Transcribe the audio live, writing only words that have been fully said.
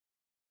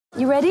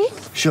You ready?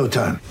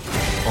 Showtime.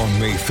 On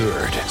May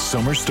 3rd,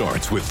 summer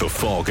starts with The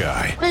Fall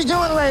Guy. Let's do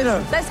it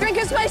later. Let's drink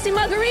a spicy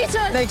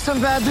margarita. Make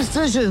some bad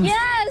decisions.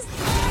 Yes!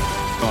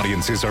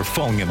 Audiences are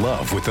falling in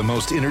love with the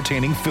most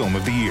entertaining film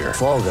of the year.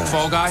 Fall Guy.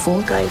 Fall Guy?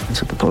 Fall Guy.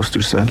 That's what the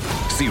poster said.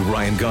 See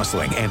Ryan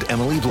Gosling and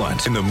Emily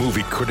Blunt in the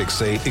movie critics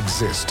say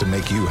exists to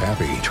make you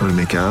happy. Trying to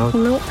make it out?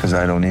 Nope. Because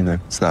I don't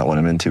either. It's not what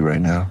I'm into right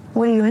now.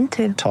 What are you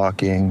into?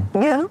 Talking.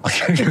 Yeah.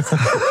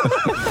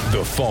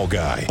 The Fall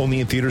Guy.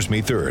 Only in theaters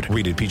May 3rd.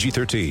 Rated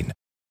PG-13.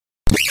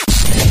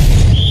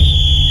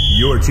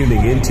 You're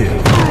tuning into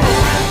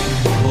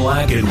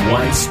Black and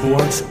White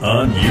Sports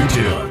on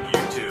YouTube.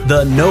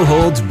 The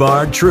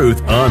no-holds-barred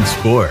truth on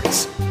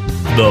sports.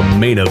 The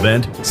main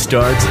event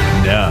starts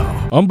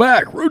now. I'm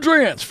back.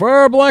 Rudrance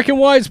for Black and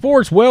White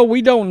Sports. Well,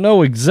 we don't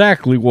know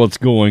exactly what's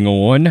going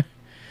on.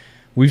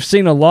 We've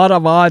seen a lot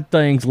of odd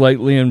things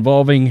lately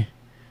involving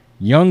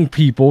young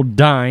people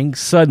dying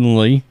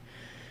suddenly.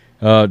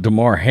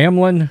 Damar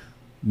Hamlin,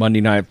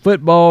 Monday Night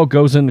Football,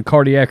 goes into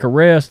cardiac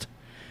arrest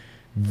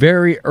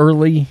very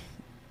early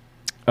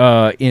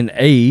in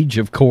age,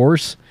 of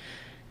course.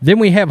 Then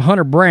we have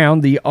Hunter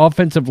Brown, the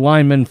offensive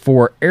lineman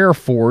for Air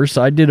Force.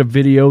 I did a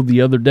video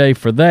the other day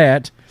for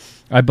that.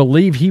 I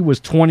believe he was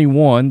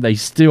 21. They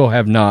still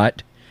have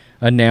not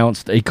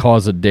announced a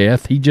cause of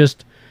death. He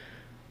just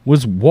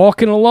was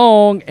walking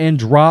along and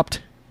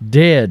dropped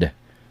dead.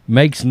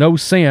 Makes no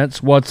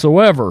sense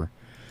whatsoever.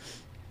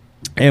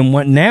 And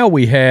now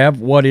we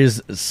have what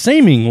is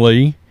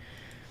seemingly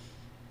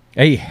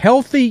a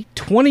healthy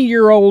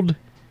 20-year-old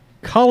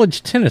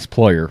college tennis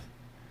player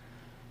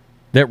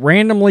that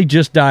randomly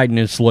just died in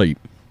his sleep.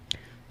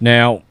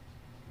 Now,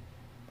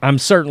 I'm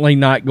certainly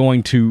not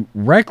going to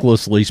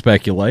recklessly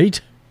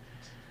speculate,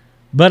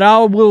 but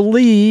I will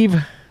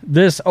leave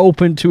this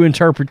open to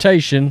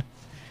interpretation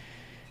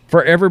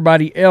for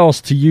everybody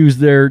else to use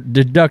their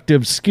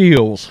deductive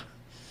skills.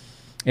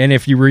 And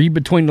if you read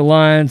between the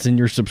lines and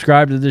you're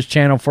subscribed to this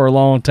channel for a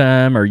long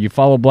time, or you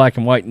follow Black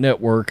and White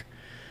Network,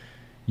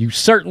 you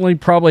certainly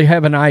probably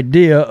have an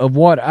idea of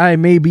what I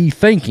may be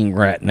thinking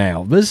right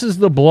now. This is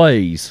the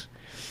Blaze.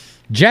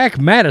 Jack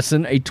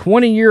Madison, a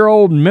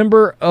 20-year-old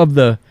member of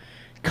the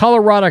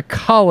Colorado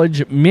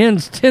College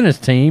men's tennis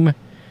team,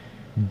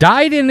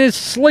 died in his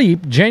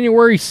sleep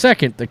January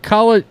 2nd,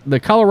 the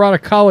Colorado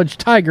College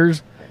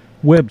Tigers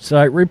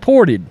website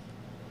reported.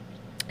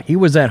 He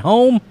was at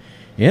home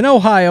in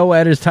Ohio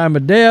at his time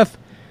of death,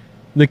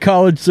 the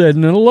college said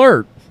in an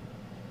alert.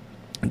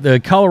 The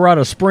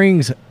Colorado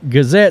Springs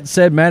Gazette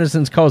said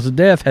Madison's cause of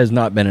death has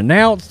not been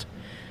announced.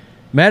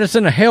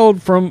 Madison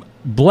hailed from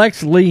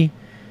Bexley,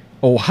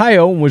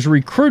 Ohio, was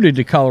recruited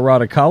to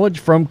Colorado College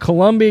from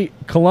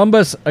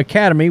Columbus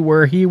Academy,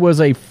 where he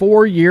was a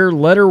 4-year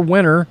letter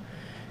winner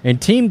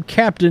and team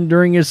captain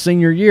during his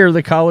senior year,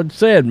 the college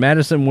said.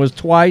 Madison was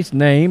twice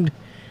named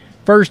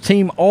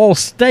first-team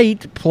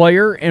All-State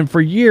player and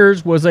for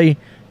years was a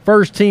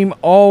first-team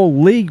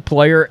All-League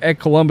player at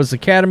Columbus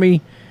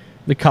Academy,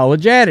 the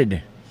college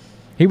added.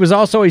 He was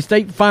also a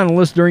state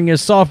finalist during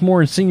his sophomore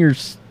and senior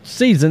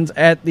seasons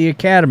at the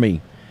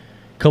academy.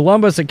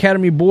 Columbus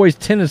Academy boys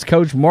tennis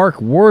coach Mark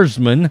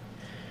Wurzman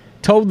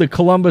told the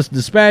Columbus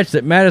Dispatch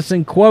that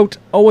Madison, quote,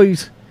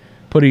 always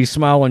put a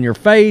smile on your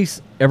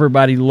face.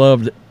 Everybody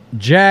loved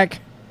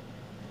Jack.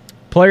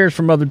 Players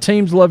from other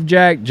teams loved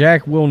Jack.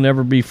 Jack will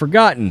never be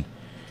forgotten.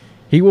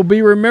 He will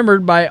be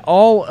remembered by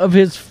all of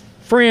his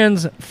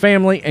friends,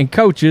 family, and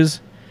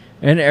coaches,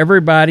 and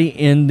everybody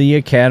in the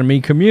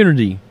academy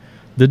community.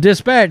 The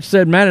Dispatch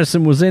said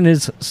Madison was in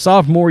his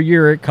sophomore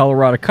year at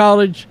Colorado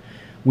College.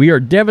 We are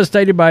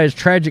devastated by his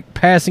tragic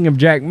passing of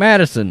Jack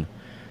Madison.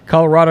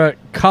 Colorado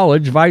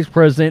College Vice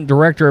President,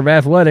 Director of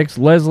Athletics,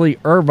 Leslie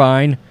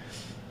Irvine,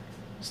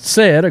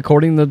 said,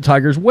 according to the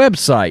Tigers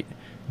website,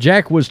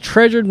 Jack was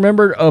treasured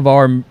member of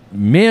our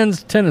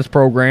men's tennis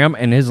program,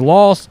 and his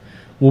loss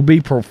will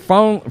be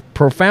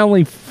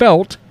profoundly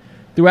felt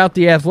throughout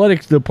the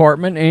athletics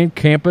department and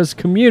campus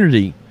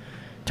community.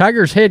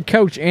 Tigers head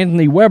coach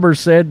Anthony Weber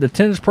said the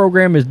tennis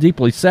program is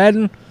deeply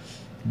saddened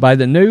by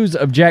the news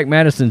of Jack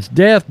Madison's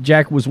death.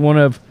 Jack was one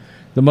of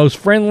the most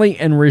friendly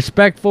and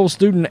respectful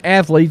student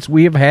athletes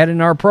we have had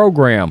in our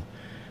program.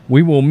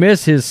 We will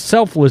miss his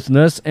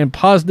selflessness and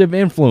positive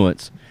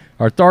influence.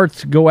 Our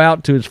thoughts go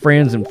out to his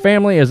friends and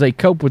family as they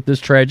cope with this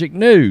tragic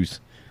news.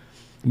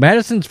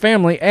 Madison's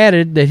family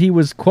added that he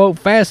was, quote,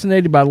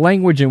 fascinated by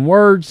language and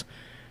words,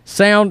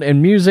 sound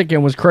and music,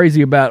 and was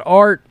crazy about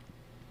art.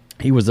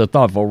 He was a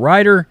thoughtful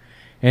writer,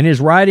 and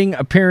his writing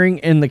appearing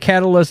in the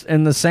Catalyst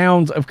and the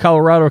Sounds of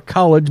Colorado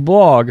College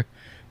blog,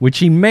 which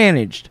he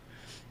managed.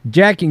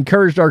 Jack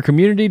encouraged our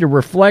community to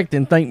reflect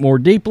and think more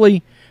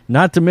deeply,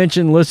 not to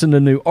mention listen to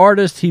new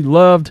artists. He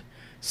loved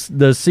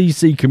the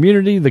CC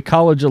community, the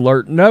College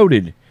Alert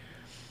noted.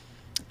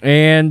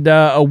 And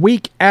a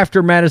week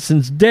after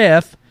Madison's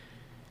death,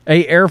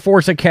 a Air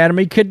Force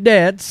Academy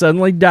cadet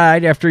suddenly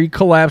died after he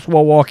collapsed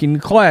while walking to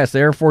class. The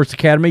Air Force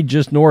Academy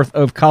just north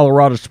of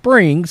Colorado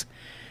Springs,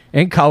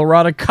 and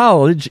Colorado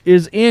College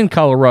is in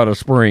Colorado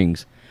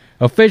Springs.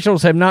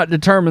 Officials have not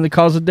determined the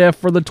cause of death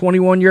for the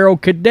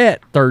 21-year-old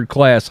cadet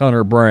third-class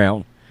Hunter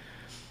Brown.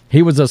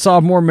 He was a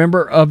sophomore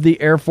member of the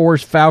Air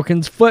Force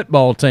Falcons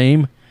football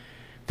team,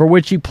 for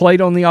which he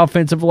played on the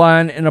offensive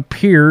line and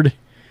appeared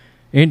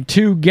in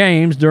 2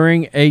 games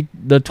during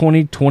the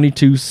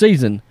 2022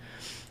 season.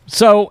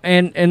 So,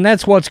 and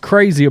that's what's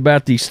crazy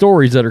about these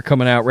stories that are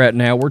coming out right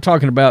now. We're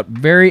talking about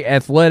very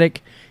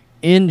athletic,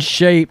 in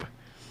shape,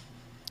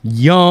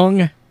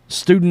 young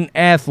student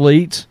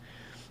athletes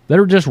that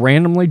are just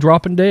randomly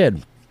dropping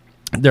dead.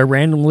 They're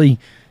randomly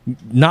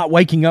not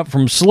waking up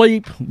from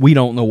sleep. We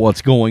don't know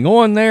what's going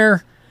on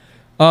there.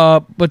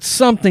 But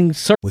something...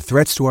 With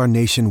threats to our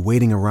nation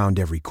waiting around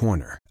every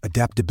corner,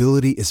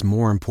 adaptability is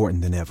more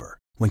important than ever.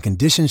 When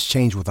conditions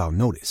change without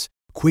notice,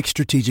 quick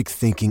strategic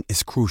thinking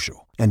is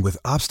crucial. And with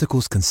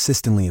obstacles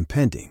consistently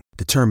impending,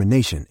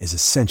 determination is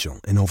essential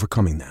in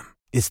overcoming them.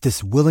 It's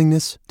this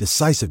willingness,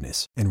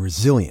 decisiveness, and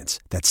resilience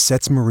that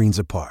sets Marines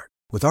apart.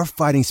 With our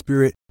fighting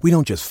spirit, we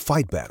don't just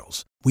fight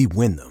battles, we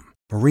win them.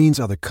 Marines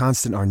are the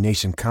constant our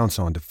nation counts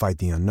on to fight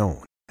the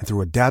unknown. And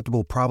through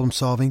adaptable problem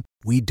solving,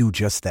 we do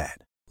just that.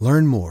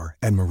 Learn more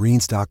at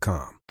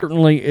Marines.com.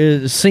 Certainly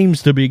it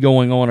seems to be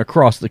going on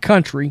across the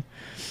country.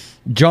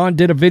 John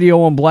did a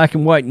video on Black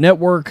and White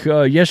Network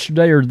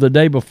yesterday or the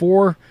day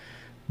before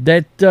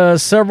that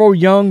several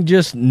young,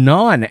 just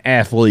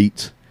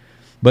non-athletes,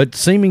 but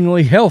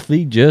seemingly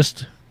healthy,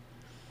 just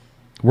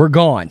were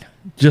gone,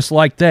 just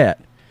like that.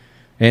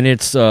 And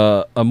it's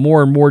a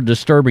more and more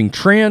disturbing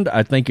trend.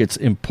 I think it's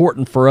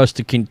important for us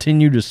to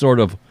continue to sort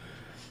of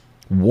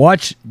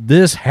watch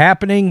this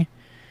happening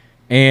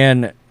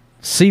and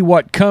see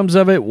what comes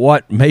of it,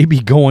 what may be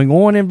going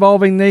on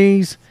involving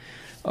these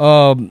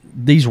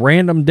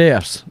random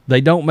deaths.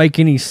 They don't make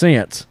any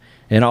sense.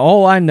 And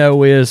all I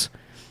know is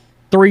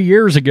 3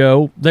 years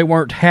ago, they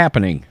weren't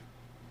happening.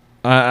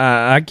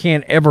 I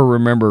can't ever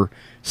remember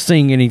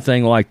seeing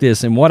anything like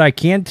this. And what I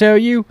can tell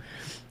you,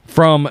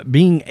 from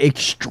being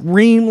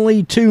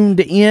extremely tuned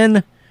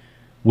in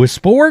with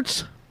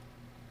sports,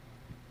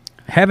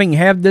 having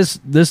had this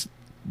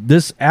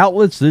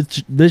outlets,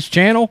 this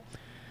channel,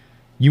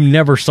 you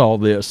never saw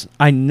this.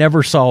 I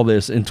never saw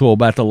this until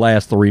about the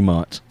last 3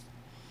 months.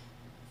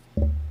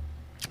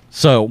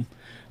 So,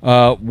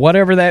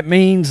 whatever that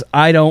means,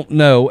 I don't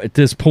know at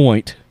this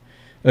point.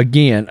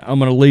 Again, I'm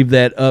going to leave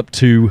that up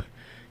to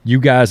you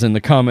guys in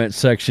the comment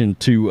section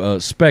to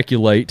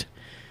speculate.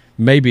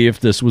 Maybe if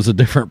this was a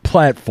different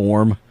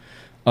platform,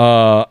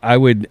 I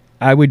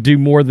would do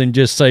more than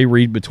just say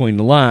read between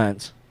the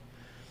lines.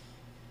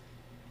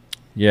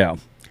 Yeah.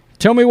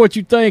 Tell me what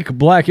you think,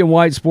 Black and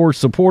White Sports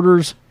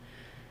supporters.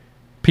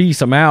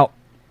 Peace. I'm out.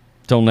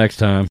 Till next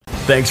time.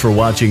 Thanks for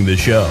watching the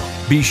show.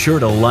 Be sure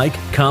to like,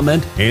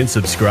 comment, and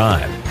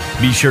subscribe.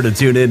 Be sure to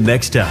tune in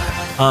next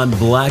time on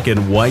Black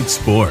and White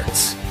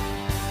Sports.